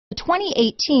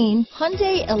2018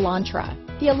 Hyundai Elantra.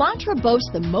 The Elantra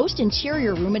boasts the most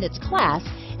interior room in its class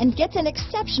and gets an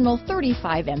exceptional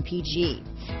 35 mpg.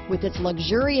 With its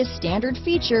luxurious standard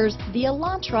features, the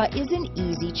Elantra is an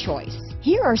easy choice.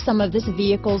 Here are some of this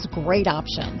vehicle's great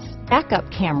options: backup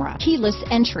camera, keyless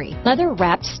entry,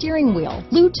 leather-wrapped steering wheel,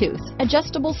 Bluetooth,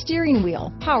 adjustable steering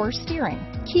wheel, power steering,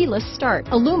 keyless start,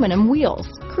 aluminum wheels,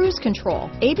 cruise control,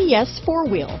 ABS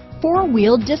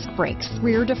four-wheel disc brakes,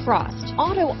 rear defrost,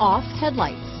 auto-off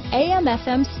headlights,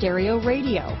 AM/FM stereo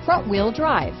radio, front-wheel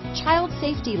drive, child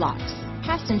safety locks,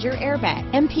 passenger airbag,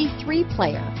 MP3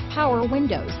 player, power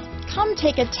windows. Come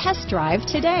take a test drive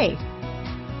today.